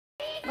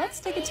Let's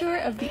take a tour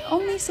of the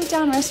only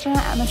sit-down restaurant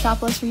at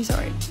Metropolis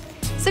Resort.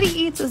 City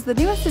Eats is the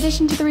newest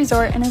addition to the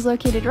resort and is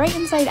located right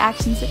inside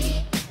Action City.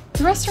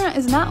 The restaurant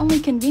is not only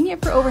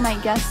convenient for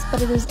overnight guests,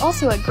 but it is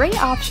also a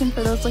great option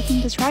for those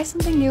looking to try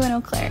something new in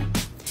Eau Claire.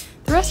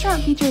 The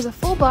restaurant features a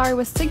full bar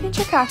with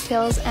signature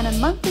cocktails and a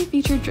monthly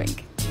featured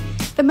drink.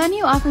 The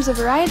menu offers a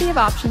variety of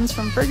options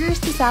from burgers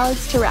to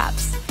salads to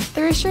wraps.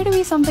 There is sure to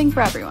be something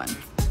for everyone.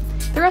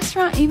 The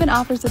restaurant even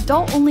offers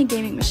adult-only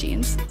gaming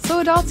machines, so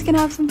adults can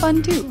have some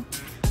fun too.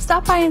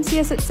 Stop by and see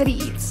us at City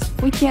Eats.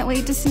 We can't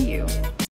wait to see you.